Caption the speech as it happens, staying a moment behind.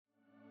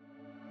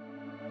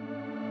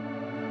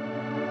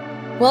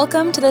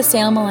Welcome to the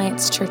Salem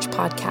Alliance Church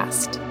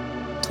podcast.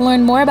 To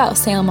learn more about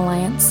Salem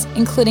Alliance,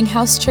 including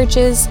house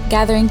churches,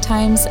 gathering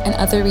times, and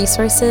other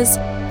resources,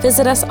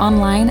 visit us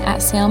online at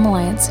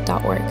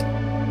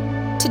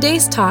salemalliance.org.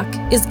 Today's talk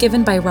is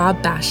given by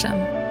Rob Basham.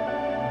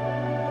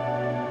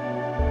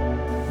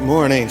 Good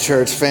morning,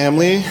 church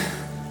family.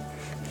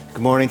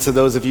 Good morning to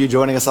those of you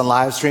joining us on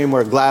live stream.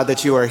 We're glad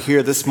that you are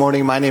here this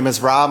morning. My name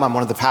is Rob. I'm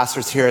one of the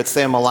pastors here at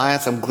Salem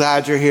Alliance. I'm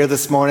glad you're here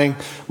this morning.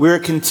 We're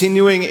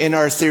continuing in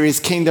our series,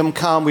 Kingdom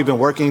Come. We've been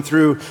working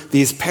through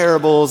these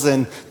parables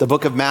in the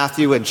book of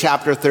Matthew in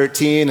chapter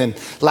 13. And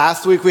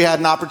last week we had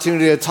an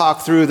opportunity to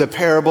talk through the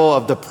parable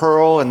of the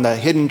pearl and the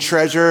hidden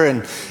treasure.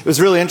 And it was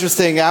really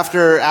interesting.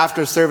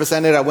 After service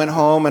ended, I went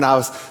home and I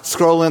was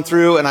scrolling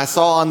through and I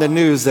saw on the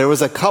news there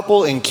was a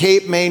couple in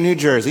Cape May, New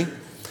Jersey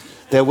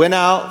that went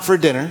out for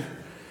dinner,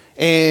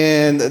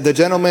 and the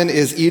gentleman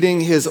is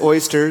eating his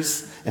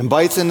oysters and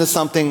bites into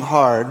something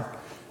hard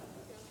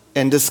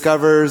and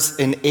discovers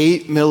an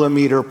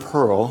 8mm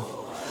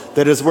pearl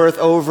that is worth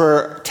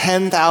over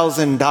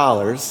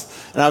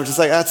 $10,000. And I was just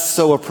like, that's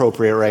so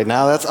appropriate right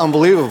now. That's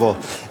unbelievable.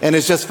 And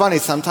it's just funny.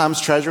 Sometimes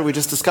treasure, we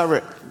just discover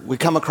it. We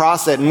come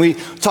across it, and we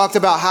talked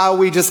about how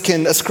we just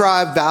can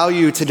ascribe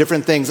value to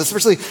different things,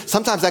 especially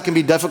sometimes that can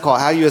be difficult,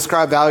 how you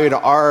ascribe value to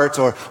art,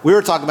 or we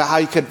were talking about how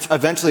you could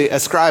eventually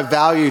ascribe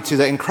value to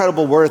the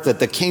incredible worth that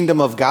the kingdom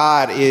of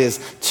God is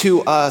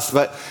to us.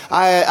 But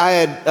I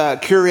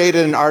had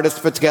curated an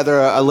artist put together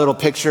a little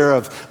picture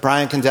of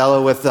Brian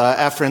Candela with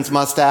Efren's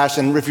mustache,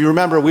 and if you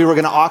remember, we were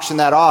going to auction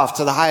that off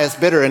to the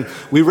highest bidder, and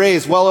we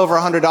raised well over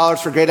 $100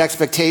 for Great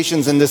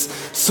Expectations, and this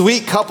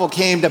sweet couple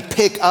came to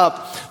pick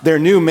up their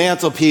new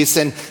mantelpiece.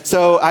 And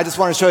so I just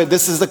want to show you,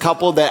 this is the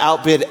couple that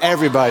outbid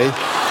everybody.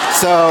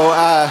 So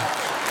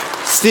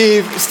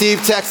Steve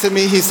texted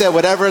me. He said,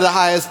 whatever the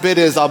highest bid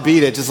is, I'll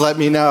beat it. Just let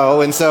me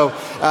know. And so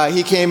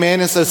he came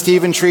in, and so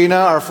Steve and Trina,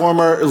 our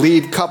former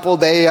lead couple,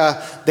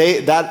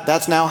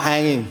 that's now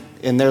hanging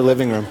in their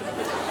living room.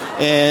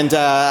 And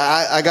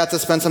I got to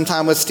spend some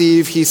time with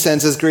Steve. He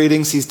sends his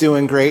greetings. He's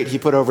doing great. He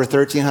put over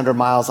 1,300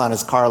 miles on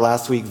his car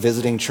last week,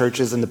 visiting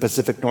churches in the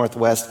Pacific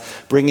Northwest,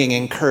 bringing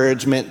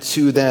encouragement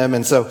to them.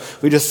 And so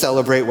we just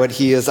celebrate what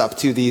he is up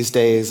to these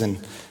days, and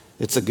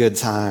it's a good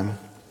time.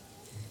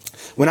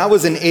 When I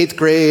was in 8th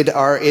grade,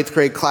 our 8th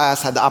grade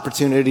class had the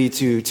opportunity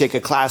to take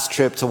a class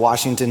trip to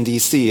Washington,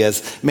 D.C.,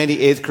 as many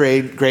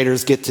 8th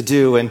graders get to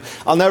do. And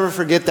I'll never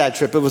forget that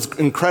trip. It was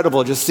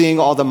incredible, just seeing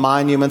all the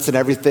monuments and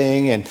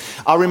everything. And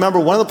I'll remember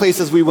one of the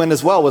places we went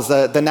as well was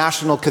the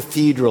National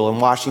Cathedral in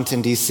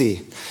Washington, D.C.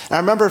 And I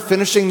remember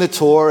finishing the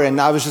tour, and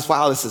I was just,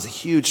 wow, this is a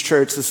huge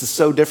church. This is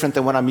so different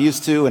than what I'm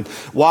used to. And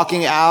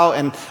walking out,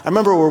 and I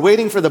remember we're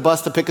waiting for the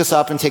bus to pick us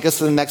up and take us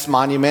to the next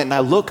monument. And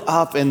I look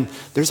up, and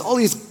there's all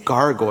these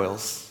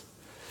gargoyles.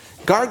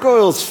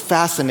 Gargoyles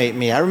fascinate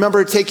me. I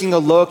remember taking a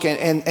look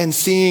and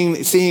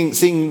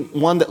seeing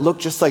one that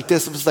looked just like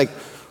this. It was like,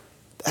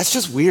 that's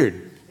just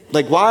weird.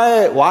 Like,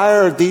 why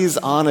are these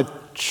on a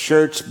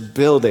church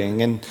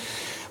building? And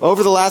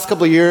over the last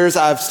couple of years,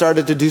 I've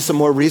started to do some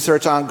more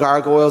research on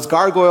gargoyles.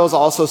 Gargoyles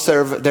also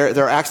serve,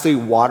 they're actually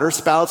water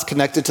spouts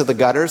connected to the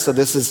gutter. So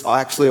this is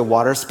actually a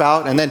water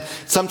spout. And then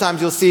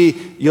sometimes you'll see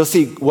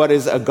what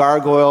is a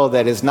gargoyle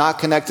that is not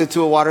connected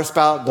to a water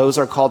spout. Those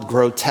are called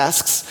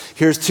grotesques.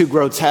 Here's two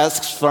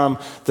grotesques from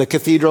the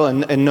cathedral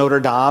in Notre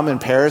Dame in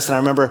Paris. And I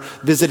remember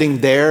visiting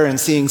there and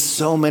seeing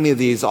so many of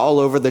these all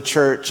over the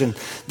church. And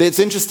it's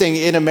interesting,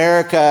 in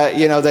America,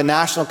 the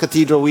National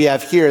Cathedral we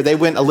have here, they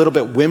went a little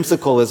bit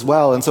whimsical as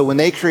well. And so when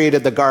they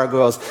created the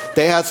gargoyles,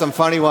 they had some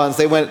funny ones.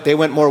 They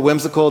went more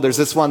whimsical. There's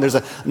this one. There's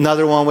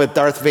another one with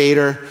Darth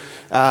Vader.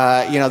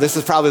 This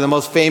is probably the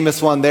most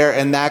famous one there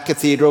in that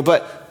cathedral.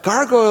 But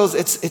gargoyles,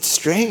 it's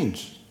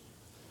strange.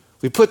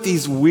 We put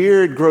these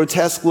weird,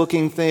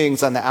 grotesque-looking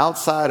things on the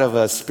outside of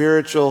a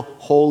spiritual,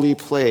 holy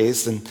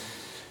place. And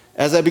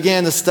as I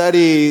began to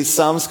study,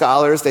 some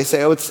scholars, they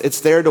say,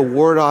 it's there to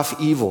ward off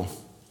evil,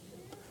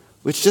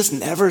 which just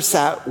never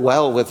sat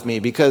well with me,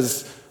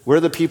 because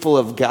we're the people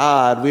of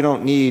God. We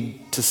don't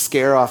need to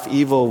scare off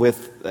evil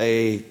with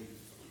a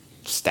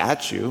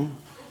statue.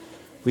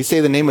 We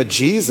say the name of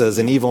Jesus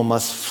and evil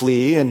must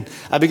flee. And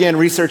I began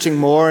researching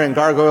more, and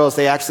gargoyles,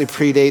 they actually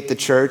predate the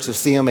church. You'll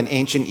see them in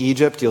ancient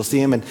Egypt. You'll see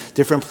them in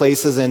different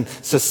places in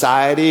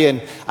society.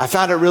 And I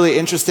found it really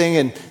interesting.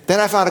 And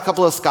then I found a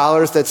couple of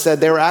scholars that said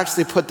they were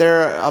actually put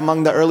there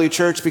among the early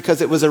church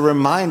because it was a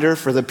reminder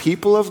for the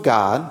people of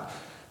God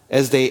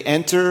as they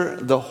enter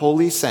the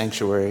holy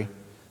sanctuary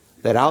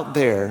that out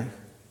there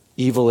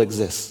evil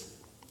exists.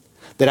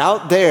 That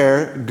out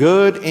there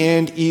good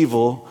and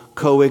evil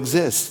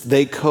coexist.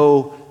 They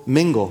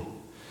co-mingle.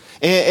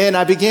 And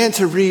I began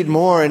to read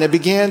more, and it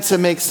began to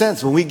make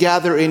sense. When we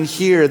gather in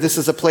here, this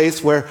is a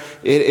place where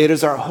it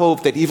is our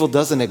hope that evil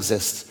doesn't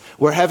exist,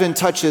 where heaven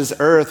touches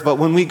earth. But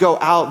when we go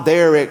out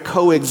there, it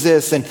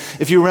coexists. And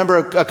if you remember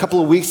a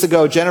couple of weeks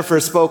ago, Jennifer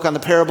spoke on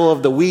the parable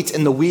of the wheat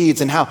and the weeds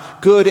and how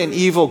good and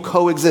evil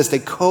coexist. They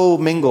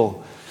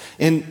co-mingle.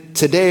 And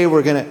today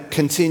we're going to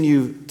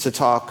continue to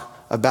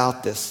talk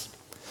about this.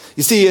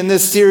 You see, in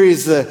this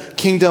series, The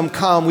Kingdom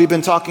Come, we've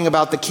been talking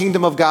about the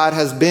kingdom of God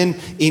has been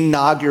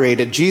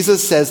inaugurated.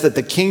 Jesus says that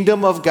the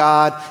kingdom of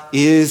God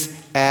is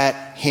at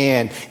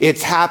hand.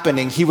 It's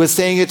happening. He was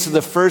saying it to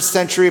the first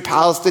century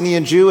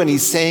Palestinian Jew, and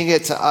he's saying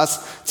it to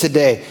us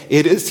today.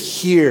 It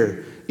is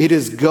here. It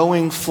is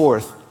going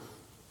forth.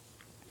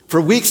 For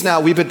weeks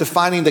now, we've been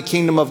defining the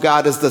kingdom of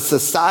God as the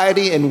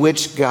society in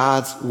which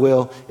God's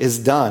will is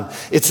done.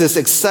 It's this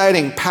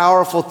exciting,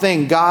 powerful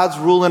thing. God's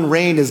rule and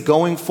reign is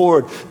going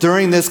forward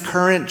during this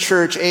current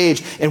church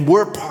age, and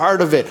we're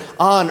part of it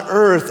on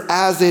earth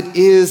as it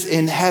is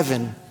in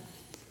heaven.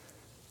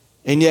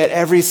 And yet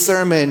every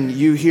sermon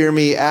you hear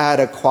me add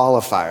a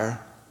qualifier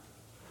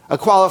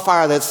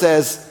that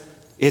says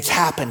it's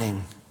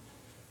happening,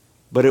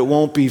 but it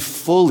won't be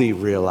fully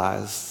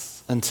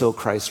realized until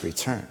Christ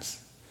returns.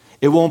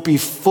 It won't be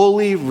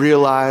fully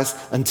realized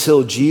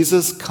until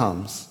Jesus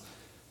comes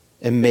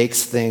and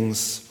makes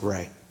things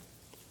right.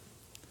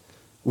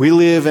 We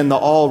live in the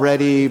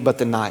already, but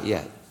the not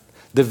yet.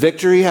 The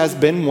victory has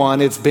been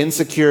won, it's been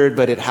secured,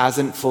 but it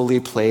hasn't fully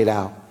played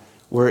out.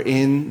 We're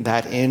in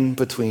that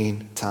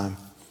in-between time.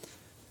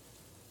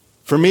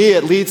 For me,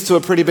 it leads to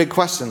a pretty big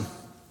question.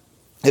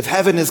 If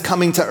heaven is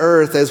coming to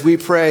earth as we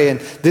pray, and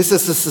this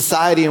is the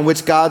society in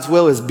which God's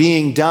will is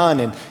being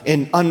done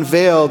and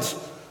unveiled,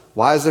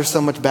 why is there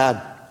so much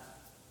bad?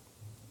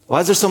 Why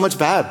is there so much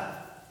bad?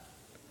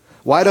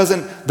 Why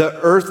doesn't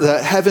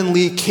the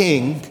heavenly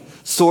king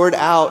sort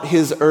out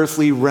his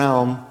earthly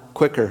realm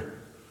quicker,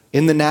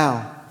 in the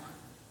now?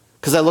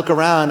 Because I look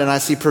around and I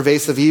see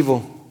pervasive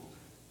evil,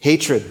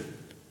 hatred,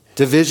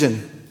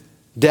 division,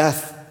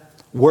 death,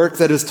 work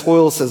that is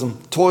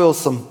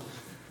toilsome.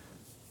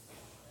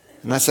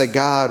 And I say,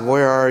 God,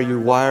 where are you?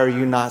 Why are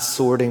you not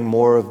sorting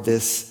more of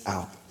this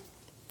out?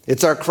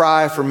 It's our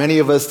cry for many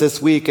of us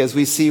this week as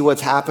we see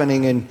what's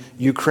happening in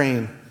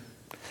Ukraine,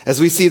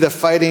 as we see the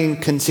fighting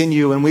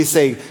continue, and we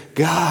say,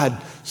 God,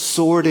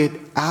 sort it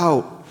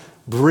out.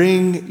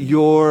 Bring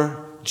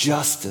your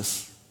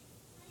justice.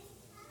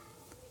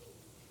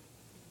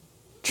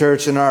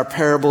 Church, in our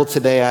parable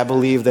today, I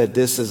believe that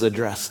this is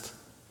addressed.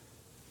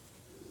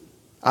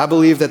 I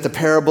believe that the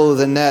parable of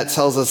the net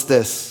tells us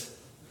this.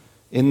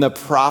 In the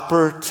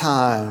proper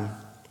time,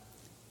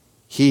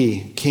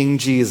 he, King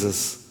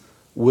Jesus,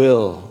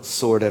 will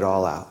sort it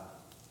all out.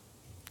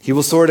 He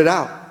will sort it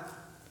out.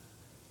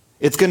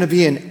 It's going to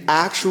be an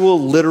actual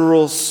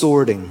literal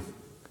sorting,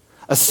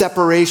 a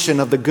separation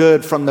of the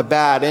good from the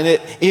bad.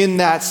 And in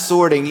that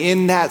sorting,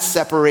 in that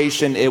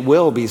separation, it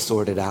will be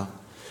sorted out.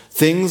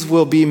 Things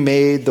will be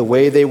made the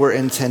way they were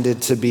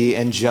intended to be,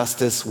 and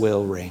justice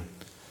will reign.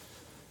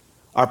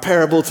 Our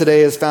parable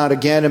today is found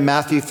again in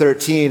Matthew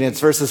 13.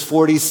 It's verses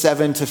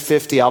 47 to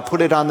 50. I'll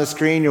put it on the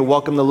screen. You're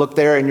welcome to look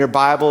there in your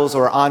Bibles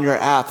or on your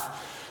app.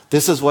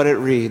 This is what it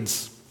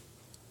reads.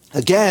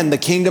 Again, the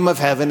kingdom of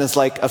heaven is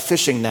like a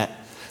fishing net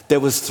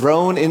that was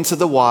thrown into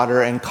the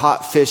water and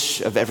caught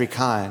fish of every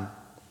kind.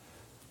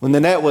 When the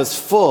net was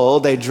full,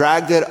 they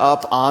dragged it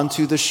up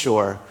onto the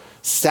shore,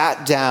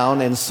 sat down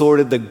and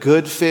sorted the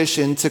good fish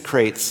into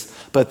crates,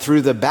 but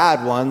threw the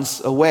bad ones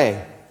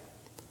away.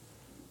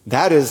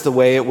 That is the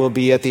way it will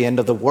be at the end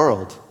of the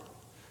world.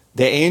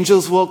 The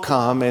angels will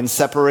come and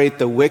separate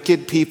the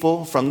wicked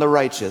people from the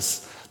righteous,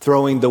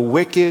 throwing the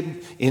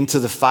wicked into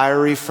the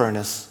fiery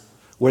furnace,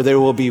 where there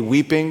will be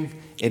weeping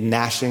and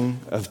gnashing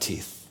of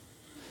teeth.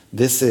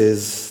 This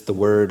is the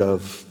word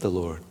of the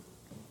Lord.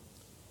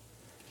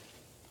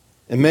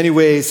 In many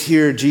ways,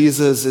 here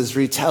Jesus is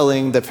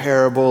retelling the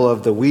parable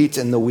of the wheat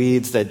and the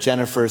weeds that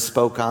Jennifer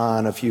spoke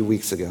on a few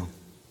weeks ago.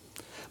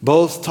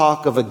 Both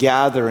talk of a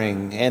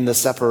gathering and the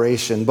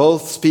separation.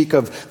 Both speak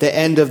of the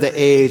end of the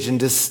age and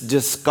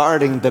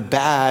discarding the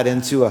bad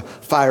into a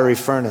fiery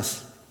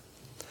furnace.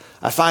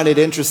 I find it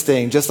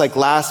interesting, just like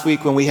last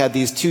week when we had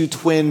these two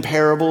twin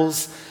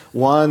parables,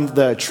 one,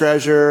 the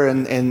treasure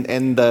and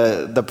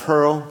the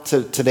pearl.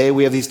 Today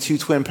we have these two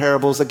twin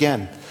parables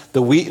again,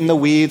 the wheat and the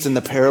weeds and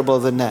the parable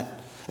of the net.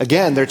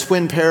 Again, they're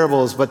twin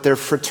parables, but they're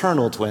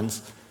fraternal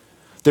twins.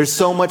 There's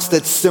so much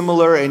that's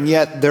similar, and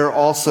yet they're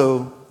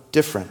also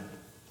different.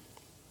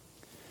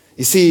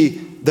 You see,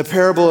 the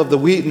parable of the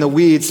wheat and the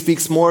weeds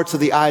speaks more to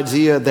the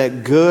idea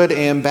that good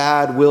and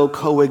bad will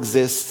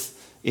coexist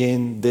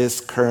in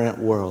this current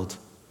world,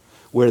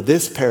 where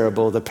this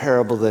parable, the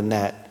parable of the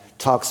net,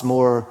 talks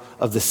more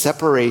of the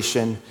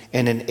separation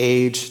and an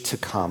age to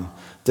come,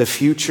 the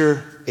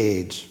future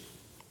age.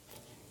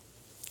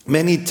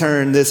 Many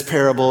turn this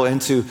parable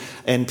into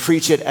and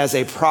preach it as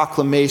a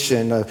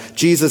proclamation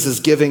Jesus is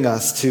giving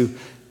us to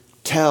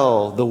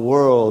tell the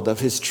world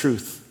of his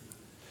truth.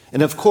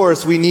 And of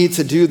course, we need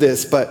to do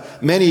this,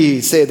 but many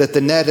say that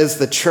the net is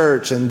the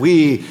church and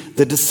we,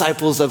 the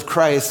disciples of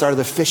Christ, are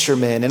the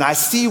fishermen. And I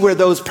see where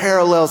those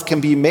parallels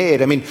can be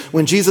made. I mean,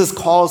 when Jesus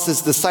calls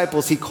his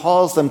disciples, he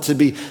calls them to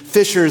be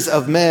fishers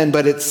of men,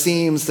 but it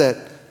seems that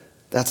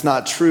that's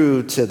not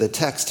true to the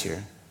text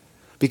here.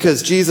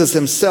 Because Jesus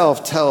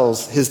himself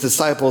tells his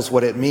disciples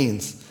what it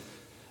means.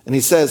 And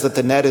he says that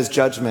the net is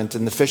judgment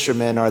and the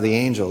fishermen are the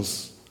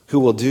angels who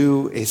will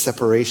do a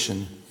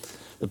separation.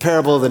 The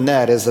parable of the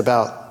net is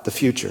about the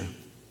future.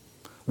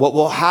 What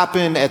will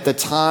happen at the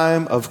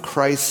time of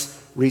Christ's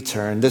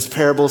return. This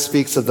parable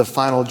speaks of the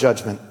final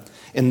judgment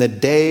in the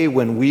day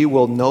when we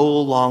will no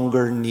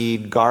longer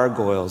need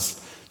gargoyles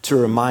to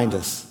remind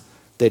us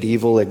that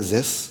evil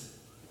exists,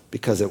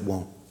 because it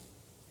won't.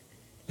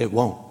 It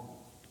won't.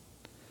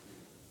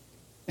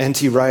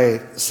 N.T.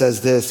 Wright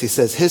says this. He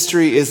says,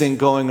 history isn't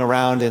going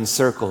around in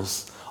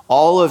circles.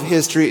 All of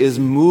history is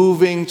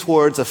moving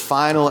towards a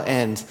final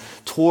end,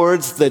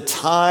 towards the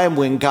time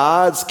when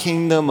God's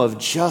kingdom of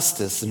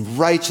justice and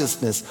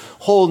righteousness,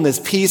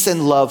 wholeness, peace,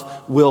 and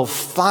love will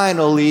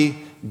finally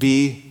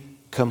be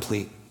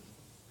complete.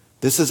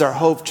 This is our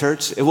hope,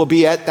 church. It will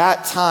be at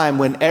that time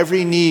when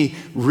every knee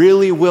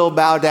really will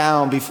bow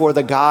down before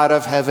the God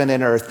of heaven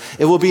and earth.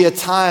 It will be a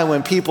time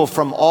when people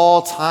from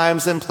all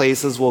times and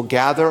places will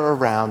gather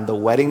around the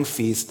wedding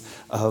feast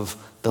of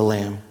the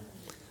Lamb.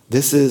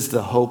 This is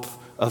the hope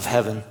of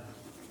heaven.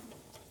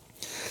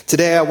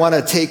 Today, I want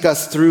to take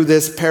us through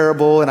this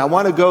parable, and I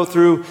want to go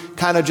through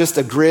kind of just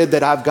a grid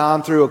that I've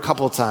gone through a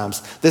couple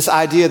times. This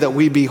idea that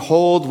we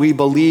behold, we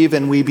believe,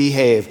 and we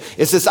behave.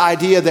 It's this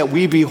idea that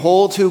we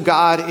behold who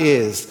God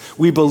is.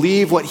 We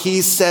believe what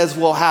he says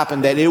will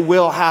happen, that it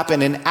will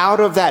happen. And out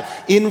of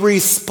that, in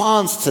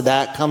response to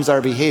that, comes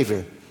our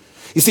behavior.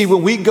 You see,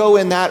 when we go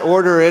in that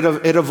order,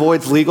 it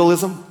avoids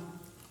legalism.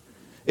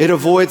 It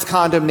avoids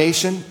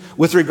condemnation.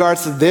 With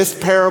regards to this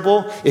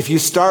parable, if you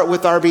start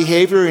with our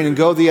behavior and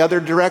go the other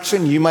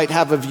direction, you might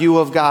have a view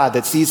of God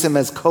that sees him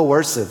as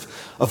coercive,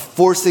 of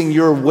forcing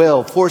your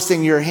will,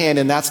 forcing your hand,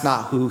 and that's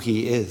not who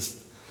he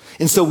is.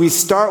 And so we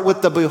start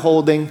with the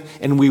beholding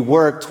and we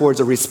work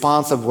towards a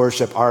responsive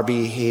worship, our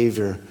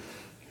behavior.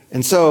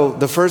 And so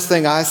the first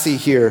thing I see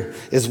here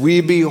is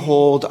we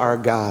behold our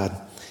God.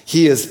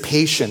 He is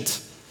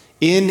patient.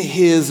 In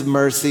his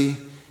mercy,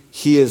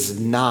 he is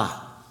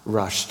not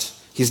rushed.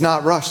 He's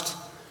not rushed.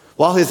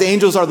 While his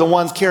angels are the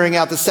ones carrying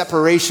out the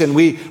separation,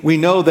 we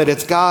know that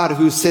it's God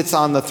who sits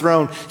on the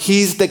throne.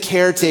 He's the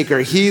caretaker.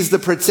 He's the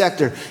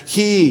protector.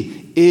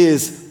 He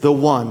is the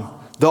one,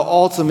 the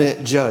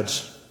ultimate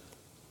judge.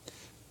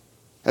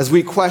 As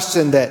we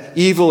question that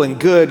evil and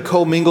good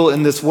commingle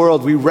in this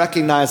world, we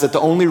recognize that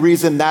the only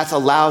reason that's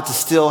allowed to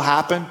still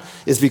happen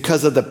is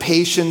because of the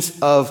patience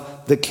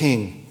of the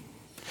King.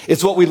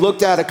 It's what we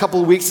looked at a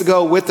couple of weeks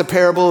ago with the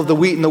parable of the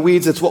wheat and the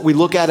weeds. It's what we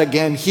look at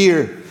again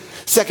here.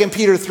 2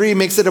 Peter 3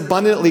 makes it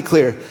abundantly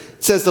clear.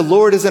 It says the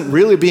Lord isn't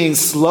really being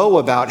slow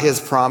about his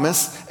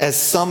promise, as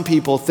some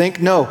people think.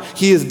 No,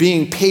 he is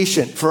being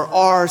patient for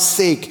our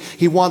sake.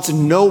 He wants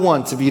no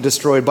one to be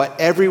destroyed, but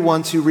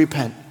everyone to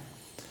repent.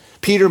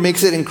 Peter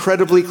makes it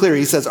incredibly clear.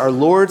 He says our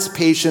Lord's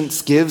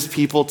patience gives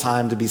people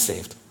time to be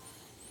saved.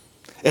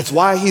 It's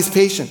why he's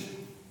patient.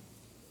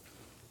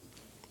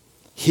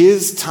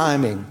 His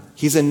timing,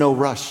 he's in no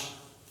rush.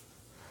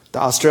 The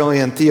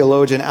Australian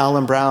theologian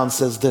Alan Brown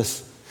says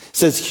this.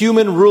 Says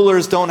human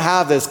rulers don't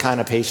have this kind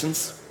of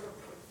patience.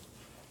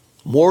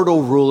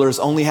 Mortal rulers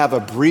only have a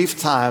brief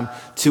time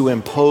to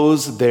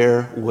impose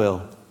their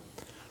will.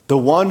 The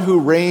one who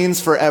reigns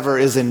forever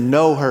is in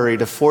no hurry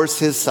to force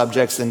his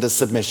subjects into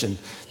submission,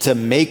 to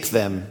make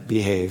them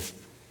behave.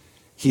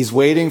 He's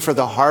waiting for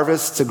the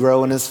harvest to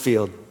grow in his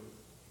field.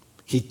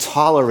 He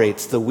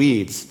tolerates the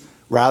weeds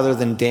rather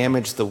than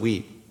damage the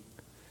wheat.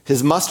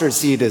 His mustard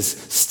seed is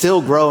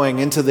still growing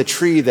into the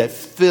tree that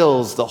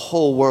fills the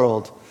whole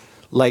world.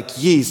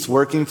 Like yeast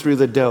working through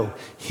the dough,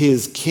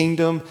 his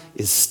kingdom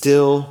is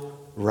still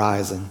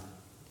rising.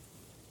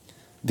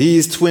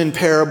 These twin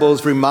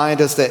parables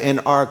remind us that in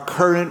our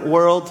current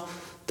world,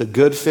 the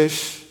good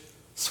fish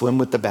swim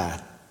with the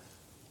bad.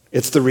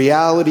 It's the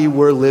reality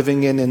we're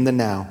living in the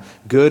now.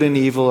 Good and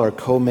evil are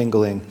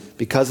commingling.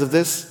 Because of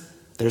this,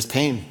 there's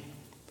pain.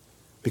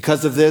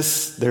 Because of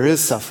this, there is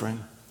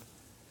suffering.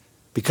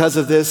 Because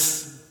of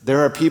this,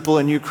 there are people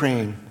in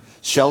Ukraine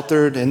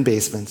sheltered in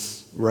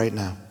basements right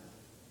now.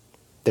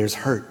 There's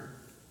hurt.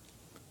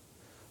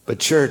 But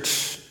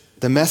church,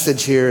 the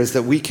message here is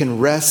that we can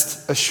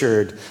rest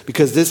assured,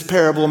 because this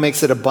parable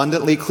makes it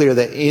abundantly clear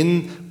that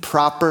in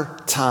proper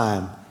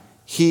time,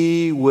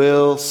 he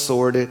will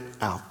sort it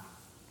out.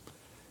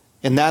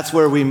 And that's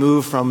where we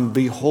move from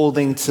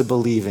beholding to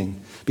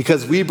believing,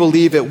 because we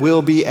believe it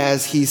will be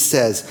as he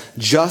says.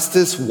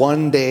 Justice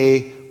one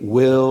day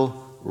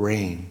will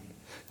reign.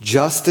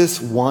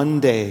 Justice one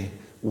day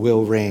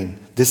will reign.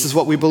 This is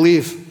what we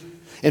believe.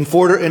 In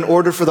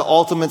order for the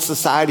ultimate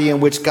society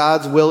in which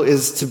God's will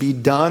is to be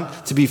done,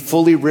 to be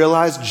fully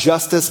realized,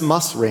 justice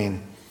must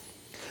reign.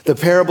 The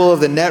parable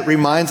of the net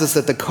reminds us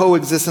that the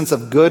coexistence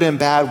of good and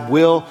bad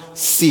will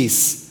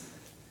cease.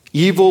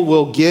 Evil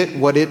will get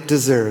what it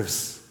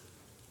deserves.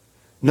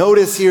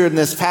 Notice here in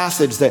this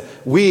passage that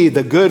we,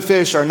 the good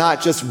fish, are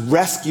not just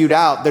rescued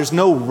out. There's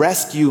no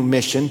rescue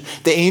mission.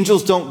 The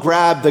angels don't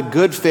grab the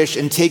good fish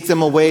and take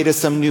them away to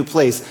some new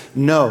place.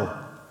 No.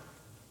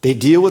 They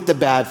deal with the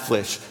bad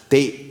fish.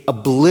 They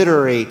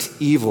obliterate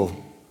evil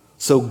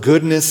so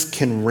goodness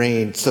can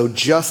reign, so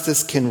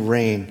justice can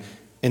reign,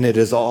 and it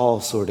is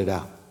all sorted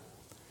out.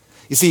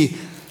 You see,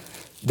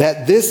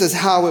 That this is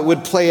how it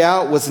would play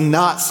out was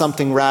not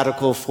something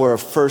radical for a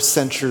first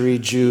century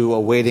Jew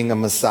awaiting a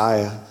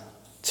Messiah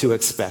to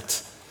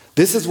expect.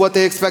 This is what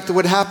they expected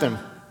would happen.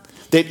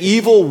 That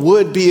evil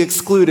would be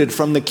excluded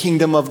from the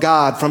kingdom of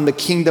God, from the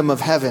kingdom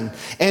of heaven.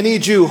 Any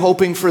Jew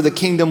hoping for the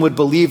kingdom would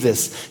believe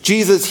this.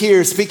 Jesus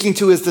here, speaking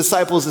to his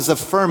disciples, is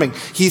affirming.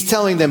 He's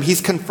telling them, he's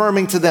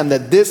confirming to them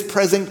that this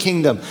present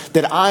kingdom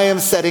that I am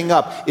setting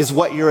up is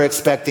what you're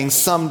expecting.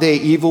 Someday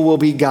evil will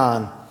be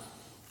gone,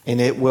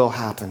 and it will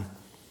happen.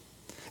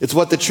 It's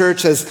what the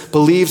church has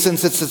believed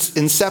since its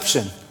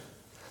inception.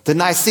 The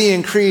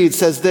Nicene Creed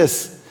says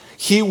this: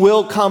 He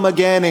will come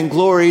again in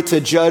glory to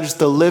judge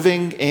the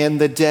living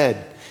and the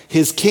dead.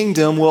 His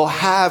kingdom will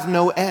have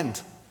no end.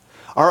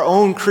 Our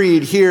own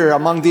creed here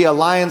among the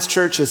Alliance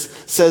churches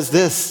says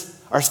this,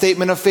 our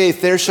statement of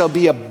faith: there shall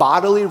be a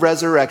bodily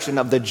resurrection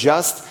of the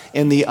just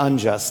and the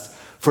unjust.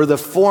 For the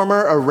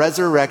former a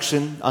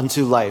resurrection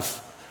unto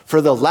life,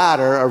 for the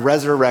latter a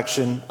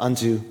resurrection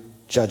unto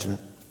judgment.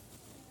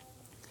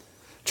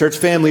 Church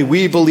family,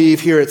 we believe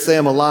here at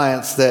Salem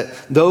Alliance that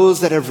those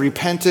that have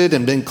repented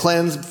and been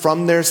cleansed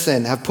from their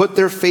sin, have put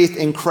their faith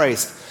in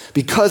Christ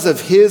because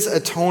of his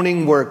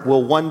atoning work,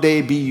 will one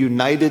day be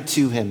united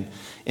to him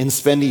and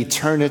spend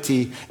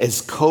eternity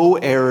as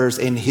co-heirs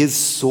in his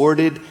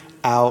sorted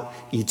out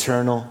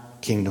eternal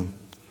kingdom.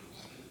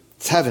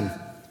 It's heaven.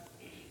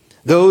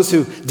 Those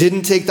who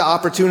didn't take the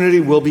opportunity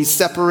will be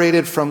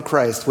separated from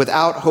Christ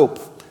without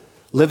hope,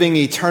 living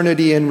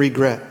eternity in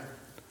regret.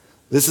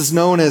 This is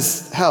known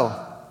as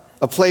hell.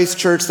 A place,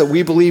 church, that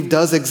we believe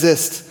does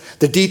exist.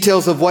 The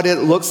details of what it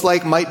looks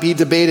like might be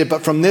debated,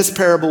 but from this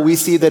parable we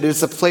see that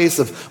it's a place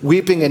of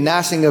weeping and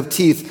gnashing of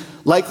teeth,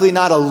 likely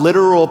not a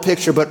literal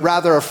picture, but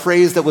rather a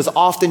phrase that was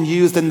often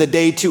used in the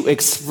day to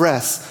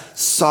express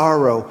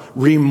sorrow,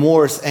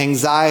 remorse,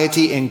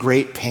 anxiety, and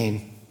great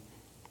pain.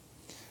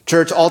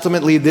 Church,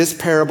 ultimately this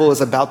parable is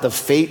about the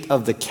fate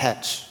of the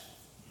catch.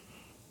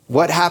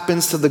 What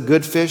happens to the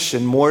good fish,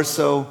 and more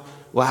so,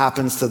 what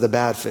happens to the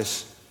bad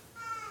fish.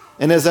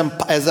 And as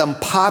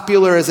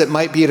unpopular as it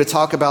might be to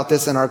talk about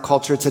this in our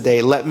culture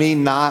today, let me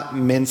not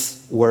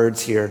mince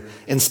words here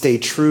and stay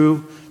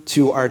true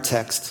to our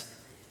text.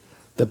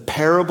 The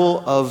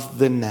parable of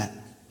the net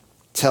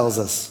tells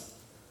us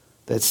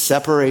that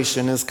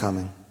separation is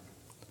coming,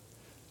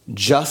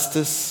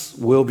 justice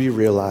will be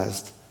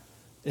realized,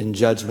 and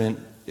judgment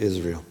is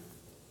real.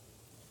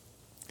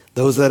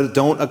 Those that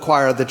don't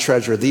acquire the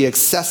treasure, the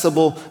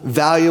accessible,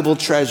 valuable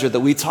treasure that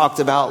we talked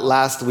about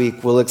last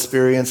week, will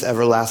experience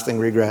everlasting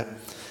regret.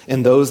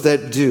 And those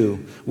that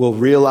do will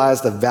realize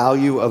the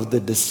value of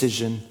the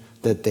decision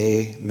that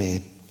they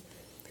made.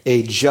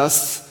 A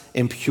just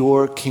and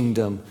pure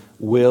kingdom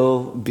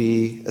will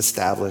be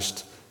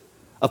established.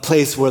 A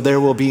place where there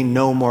will be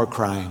no more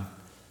crying,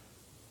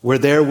 where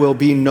there will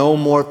be no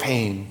more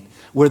pain,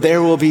 where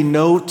there will be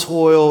no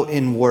toil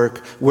in work,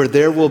 where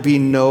there will be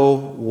no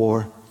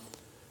war,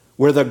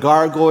 where the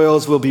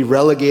gargoyles will be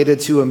relegated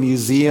to a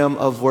museum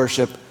of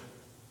worship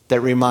that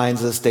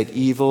reminds us that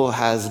evil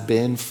has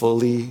been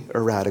fully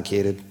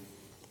eradicated.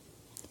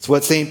 It's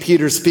what St.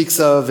 Peter speaks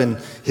of in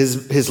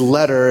his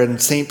letter in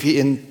 2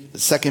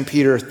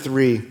 Peter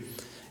 3.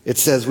 It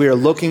says, we are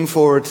looking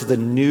forward to the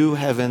new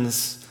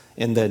heavens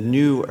and the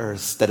new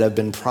earth that have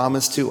been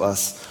promised to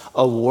us,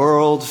 a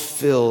world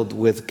filled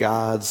with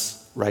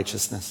God's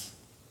righteousness.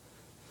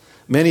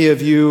 Many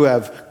of you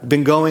have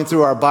been going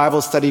through our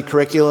Bible study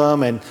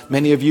curriculum, and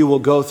many of you will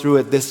go through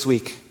it this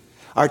week.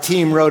 Our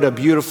team wrote a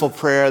beautiful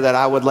prayer that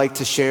I would like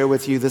to share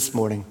with you this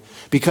morning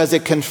because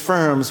it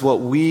confirms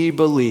what we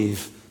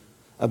believe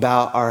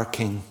about our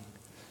King.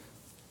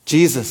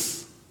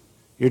 Jesus,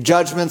 your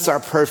judgments are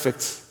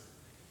perfect.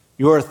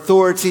 Your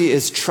authority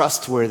is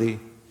trustworthy.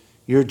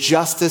 Your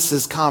justice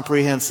is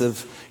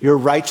comprehensive. Your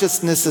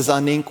righteousness is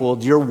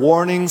unequaled. Your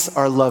warnings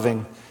are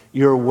loving.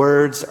 Your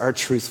words are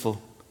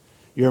truthful.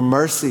 Your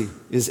mercy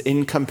is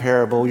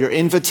incomparable. Your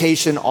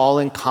invitation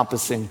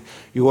all-encompassing.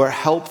 Your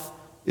help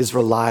is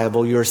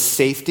reliable. Your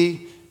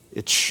safety,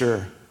 it's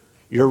sure.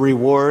 Your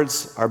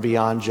rewards are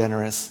beyond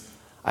generous.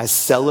 I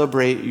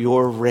celebrate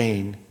your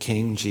reign,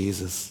 King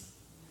Jesus.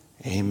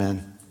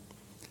 Amen.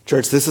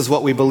 Church, this is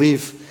what we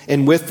believe.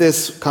 And with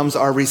this comes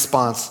our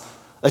response.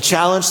 A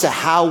challenge to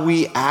how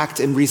we act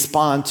and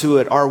respond to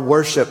it, our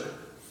worship.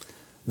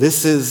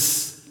 This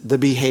is the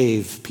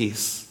behave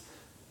piece.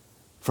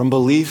 From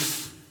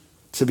belief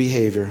to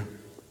behavior.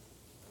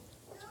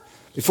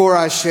 Before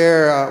I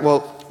share,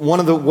 one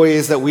of the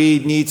ways that we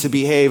need to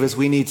behave is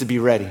we need to be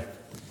ready.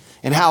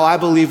 And how I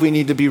believe we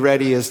need to be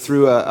ready is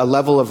through a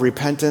level of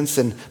repentance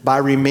and by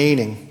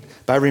remaining.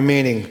 By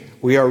remaining.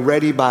 We are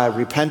ready by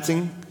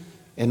repenting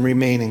and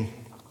remaining.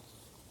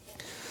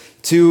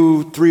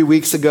 2-3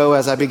 weeks ago,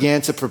 as I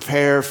began to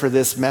prepare for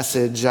this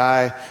message,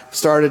 I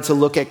started to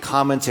look at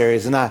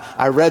commentaries. And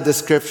I read the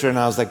scripture and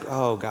I was like,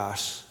 oh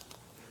gosh,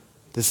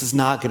 this is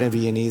not going to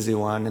be an easy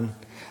one. And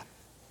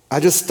I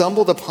just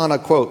stumbled upon a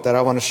quote that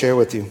I want to share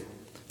with you,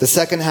 the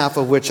second half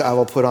of which I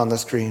will put on the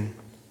screen.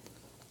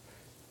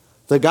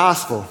 The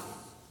gospel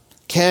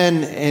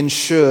can and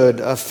should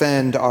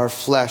offend our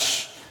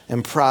flesh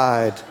and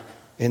pride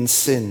and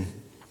sin.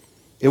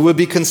 It would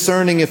be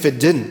concerning if it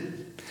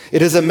didn't.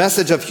 It is a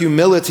message of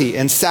humility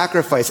and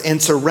sacrifice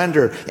and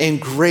surrender and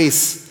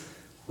grace,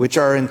 which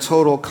are in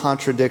total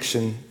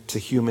contradiction to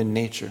human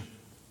nature.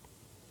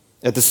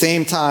 At the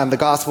same time, the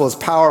gospel is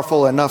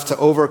powerful enough to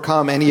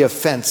overcome any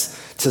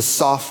offense, to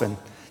soften,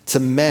 to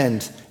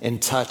mend,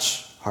 and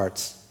touch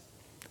hearts.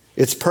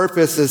 Its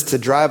purpose is to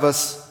drive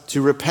us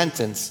to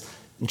repentance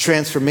and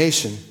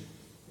transformation.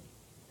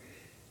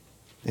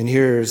 And it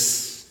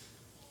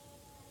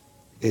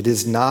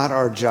is not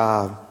our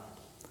job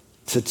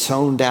to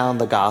tone down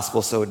the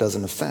gospel so it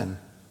doesn't offend.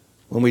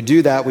 When we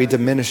do that, we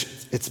diminish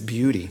its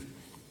beauty.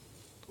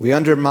 We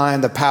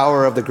undermine the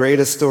power of the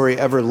greatest story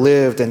ever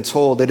lived and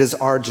told. It is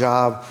our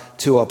job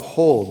to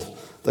uphold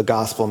the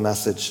gospel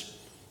message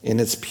in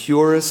its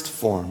purest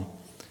form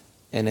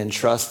and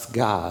entrust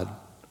God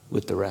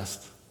with the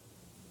rest.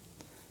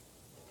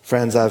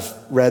 Friends, I've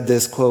read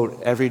this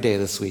quote every day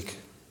this week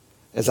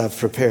as I've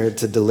prepared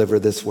to deliver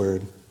this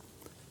word.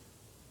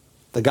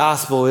 The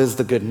gospel is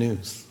the good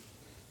news.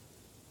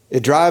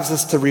 It drives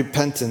us to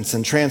repentance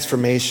and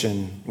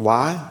transformation.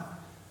 Why?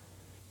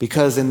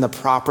 Because in the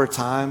proper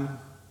time,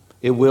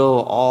 it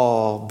will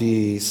all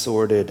be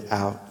sorted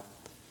out.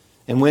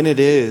 And when it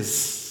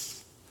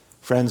is,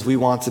 friends, we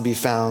want to be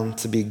found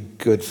to be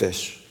good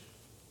fish.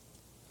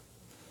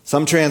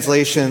 Some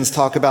translations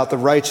talk about the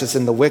righteous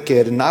and the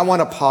wicked, and I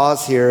want to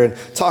pause here and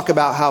talk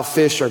about how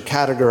fish are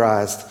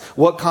categorized.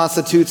 What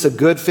constitutes a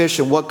good fish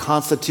and what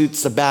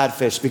constitutes a bad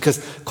fish? Because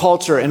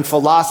culture and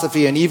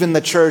philosophy and even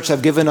the church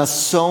have given us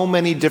so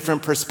many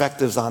different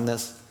perspectives on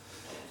this.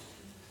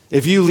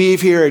 If you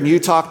leave here and you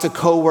talk to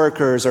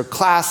coworkers or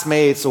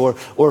classmates or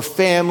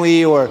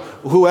family or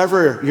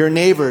whoever, your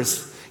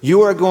neighbors,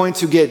 you are going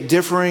to get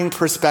differing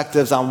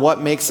perspectives on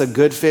what makes a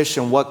good fish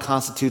and what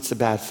constitutes a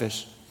bad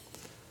fish.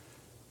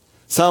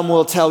 Some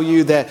will tell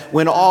you that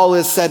when all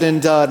is said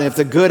and done, if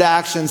the good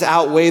actions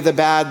outweigh the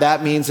bad,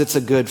 that means it's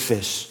a good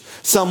fish.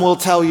 Some will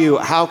tell you,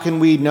 how can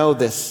we know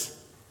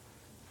this?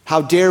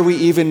 How dare we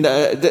even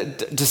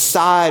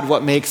decide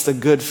what makes a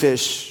good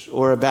fish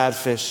or a bad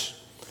fish?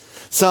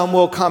 Some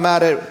will come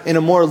at it in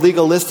a more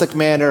legalistic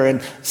manner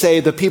and say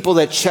the people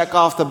that check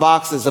off the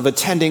boxes of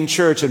attending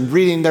church and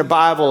reading their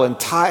Bible and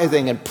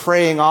tithing and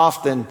praying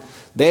often,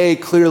 they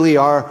clearly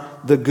are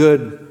the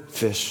good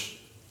fish.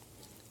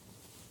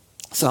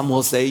 Some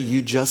will say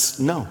you just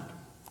know.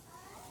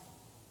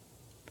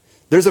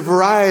 There's a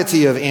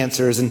variety of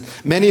answers, and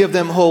many of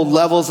them hold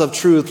levels of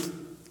truth.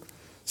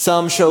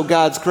 Some show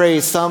God's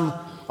grace. Some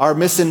are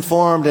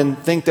misinformed and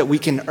think that we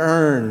can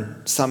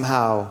earn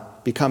somehow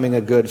becoming a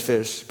good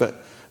fish.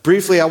 But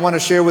briefly, I want to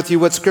share with you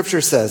what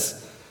Scripture says.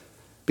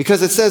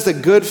 Because it says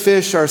that good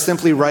fish are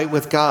simply right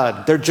with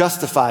God. They're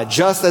justified,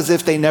 just as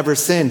if they never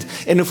sinned.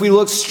 And if we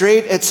look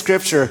straight at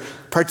Scripture,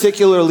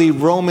 particularly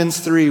Romans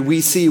 3,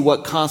 we see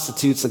what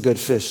constitutes a good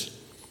fish.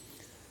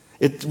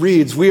 It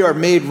reads, we are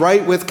made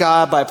right with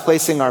God by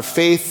placing our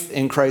faith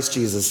in Christ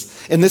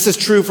Jesus. And this is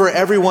true for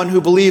everyone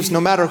who believes,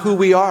 no matter who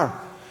we are.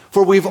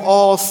 For we've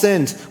all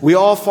sinned. We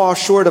all fall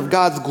short of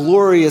God's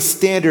glorious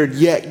standard,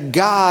 yet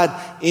God,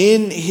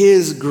 in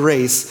His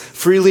grace,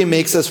 freely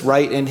makes us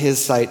right in His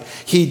sight.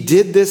 He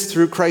did this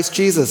through Christ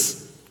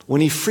Jesus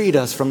when He freed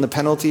us from the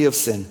penalty of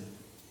sin.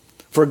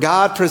 For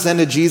God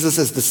presented Jesus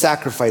as the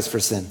sacrifice for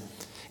sin.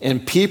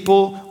 And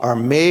people are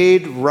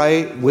made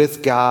right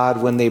with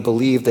God when they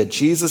believe that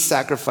Jesus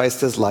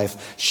sacrificed His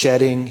life,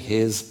 shedding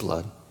His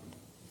blood.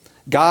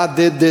 God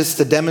did this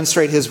to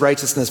demonstrate His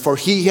righteousness, for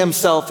He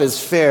Himself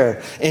is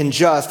fair and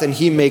just, and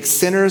He makes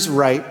sinners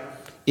right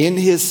in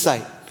His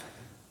sight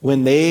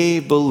when they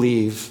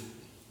believe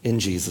in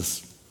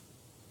Jesus.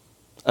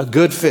 A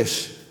good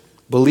fish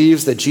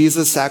believes that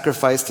Jesus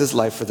sacrificed His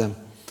life for them.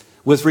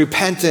 With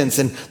repentance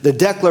and the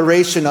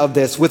declaration of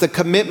this, with a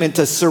commitment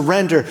to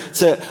surrender,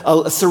 to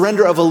a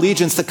surrender of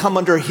allegiance, to come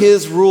under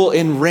His rule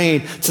and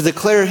reign, to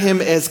declare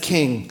Him as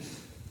King.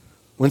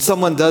 When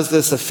someone does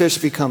this, a fish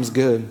becomes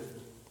good.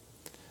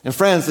 And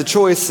friends, the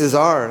choice is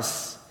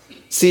ours.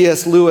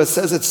 C.S. Lewis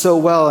says it so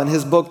well in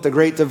his book, The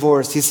Great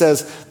Divorce. He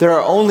says, there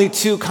are only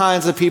two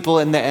kinds of people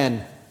in the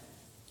end.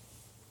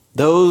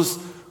 Those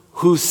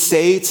who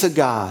say to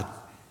God,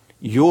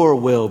 your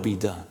will be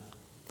done.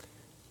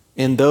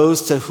 And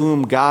those to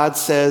whom God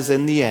says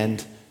in the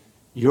end,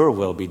 your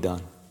will be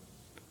done.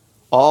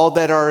 All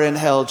that are in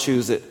hell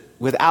choose it.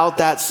 Without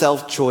that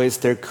self-choice,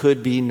 there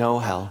could be no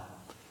hell.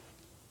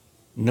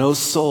 No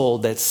soul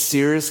that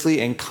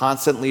seriously and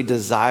constantly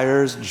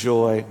desires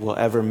joy will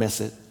ever miss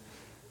it.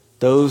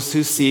 Those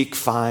who seek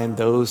find,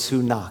 those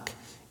who knock,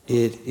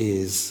 it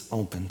is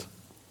opened.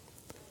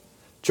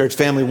 Church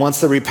family,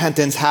 once the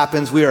repentance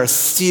happens, we are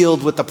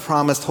sealed with the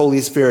promised Holy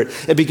Spirit.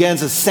 It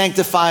begins a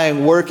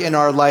sanctifying work in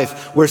our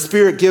life where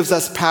Spirit gives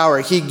us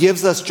power. He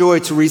gives us joy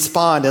to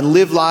respond and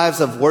live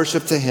lives of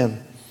worship to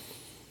Him.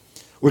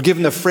 We're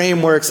given the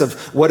frameworks of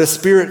what a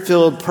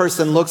Spirit-filled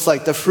person looks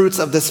like, the fruits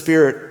of the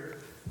Spirit.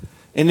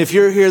 And if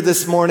you're here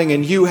this morning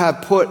and you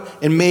have put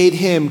and made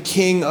Him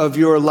King of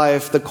your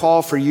life, the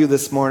call for you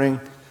this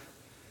morning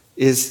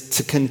is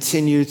to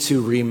continue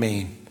to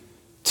remain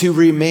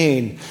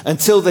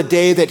until the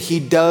day that he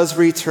does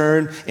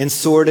return and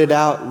sort it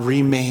out,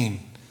 remain.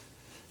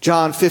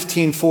 John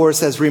 15:4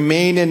 says,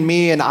 "Remain in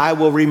me and I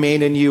will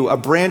remain in you. A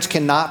branch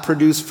cannot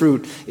produce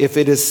fruit if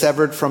it is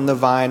severed from the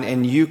vine,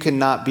 and you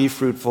cannot be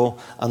fruitful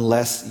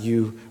unless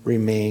you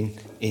remain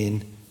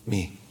in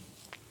me."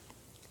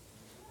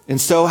 And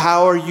so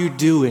how are you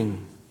doing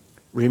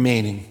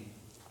remaining?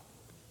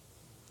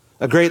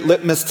 A great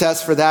litmus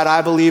test for that,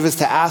 I believe, is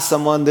to ask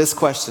someone this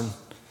question,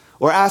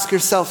 or ask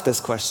yourself this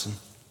question.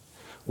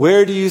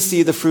 Where do you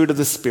see the fruit of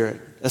the Spirit,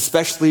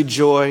 especially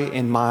joy,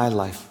 in my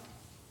life?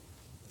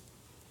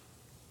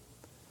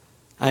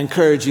 I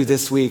encourage you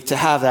this week to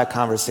have that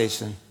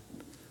conversation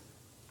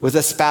with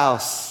a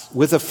spouse,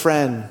 with a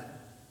friend,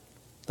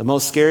 the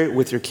most scary,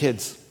 with your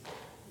kids.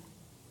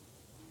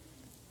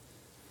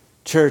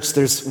 Church,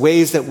 there's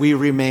ways that we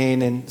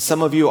remain, and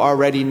some of you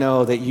already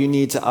know that you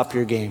need to up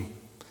your game.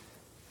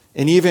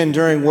 And even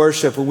during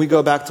worship, when we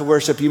go back to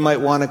worship, you might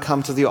want to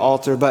come to the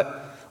altar, but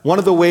one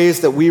of the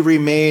ways that we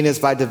remain is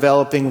by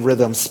developing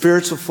rhythms,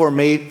 spiritual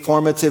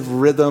formative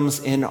rhythms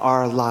in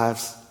our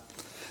lives.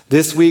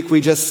 This week we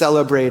just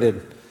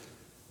celebrated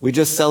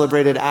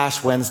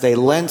Ash Wednesday.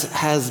 Lent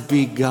has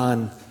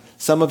begun.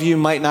 Some of you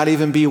might not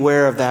even be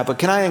aware of that, but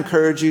can I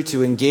encourage you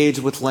to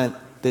engage with Lent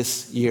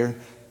this year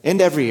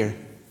and every year?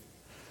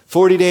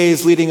 40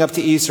 days leading up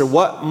to Easter,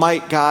 what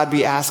might God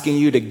be asking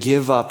you to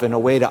give up in a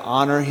way to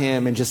honor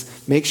him and just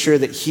make sure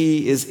that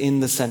he is in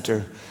the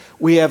center?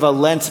 We have a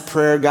Lent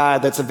prayer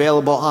guide that's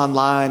available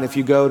online. If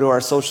you go to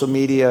our social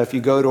media, if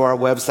you go to our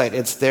website,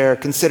 it's there.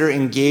 Consider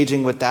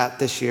engaging with that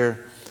this year.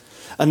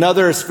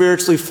 Another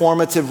spiritually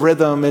formative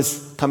rhythm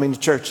is coming to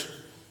church.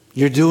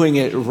 You're doing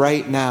it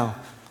right now.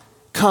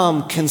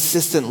 Come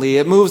consistently.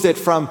 It moves it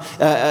from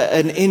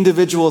an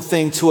individual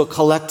thing to a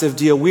collective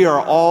deal. We are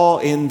all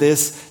in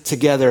this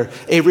together.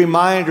 A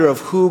reminder of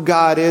who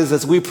God is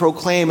as we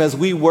proclaim, as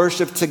we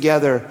worship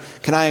together.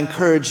 Can I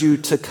encourage you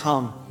to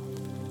come?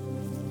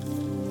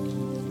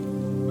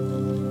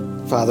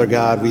 Father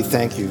God, we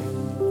thank you.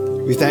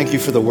 We thank you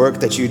for the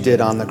work that you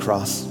did on the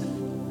cross.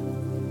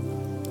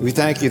 We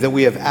thank you that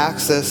we have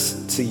access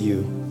to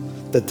you,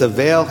 that the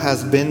veil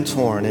has been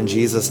torn in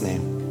Jesus'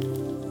 name.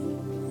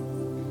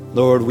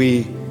 Lord,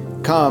 we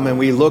come and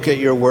we look at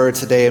your word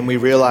today and we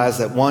realize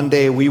that one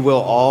day we will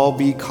all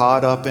be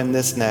caught up in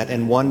this net,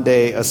 and one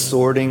day a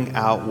sorting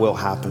out will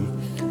happen,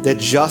 that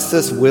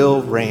justice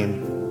will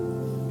reign.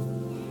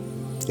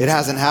 It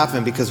hasn't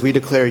happened because we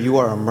declare you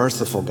are a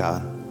merciful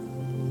God.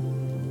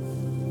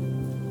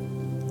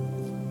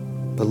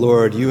 But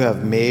Lord, you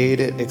have made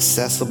it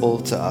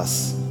accessible to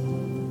us.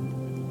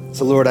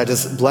 So Lord, I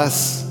just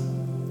bless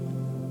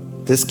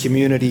this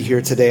community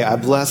here today. I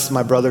bless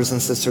my brothers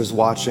and sisters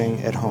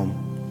watching at home.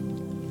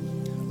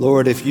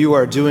 Lord, if you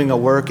are doing a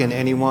work in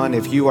anyone,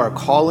 if you are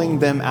calling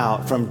them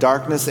out from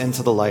darkness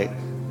into the light,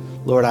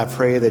 Lord, I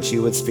pray that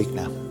you would speak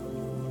now.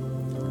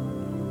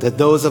 That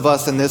those of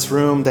us in this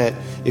room, that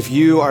if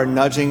you are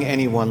nudging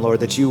anyone, Lord,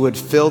 that you would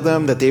fill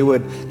them, that they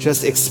would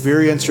just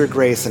experience your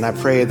grace. And I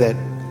pray that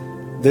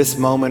this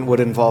moment would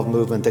involve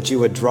movement, that you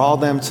would draw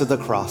them to the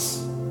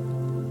cross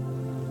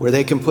where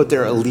they can put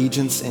their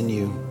allegiance in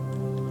you.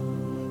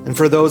 And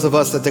for those of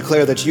us that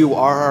declare that you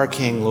are our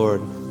King,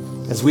 Lord,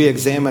 as we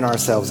examine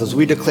ourselves, as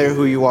we declare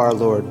who you are,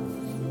 Lord,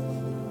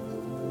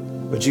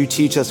 would you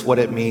teach us what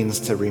it means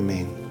to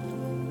remain?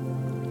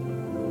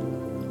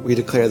 We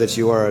declare that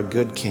you are a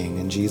good King.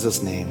 In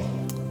Jesus' name,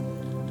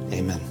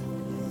 amen.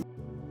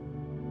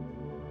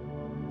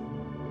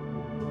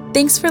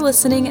 Thanks for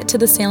listening to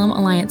the Salem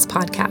Alliance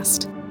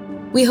podcast.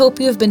 We hope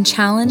you have been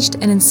challenged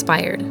and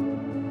inspired.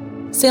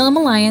 Salem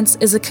Alliance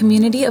is a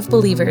community of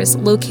believers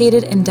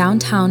located in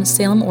downtown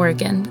Salem,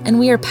 Oregon, and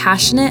we are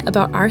passionate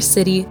about our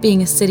city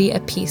being a city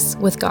at peace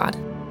with God.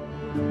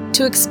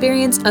 To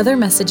experience other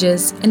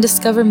messages and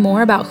discover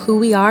more about who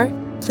we are,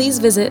 please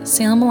visit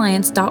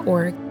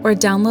salemalliance.org or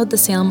download the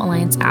Salem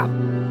Alliance app.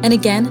 And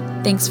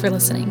again, thanks for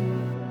listening.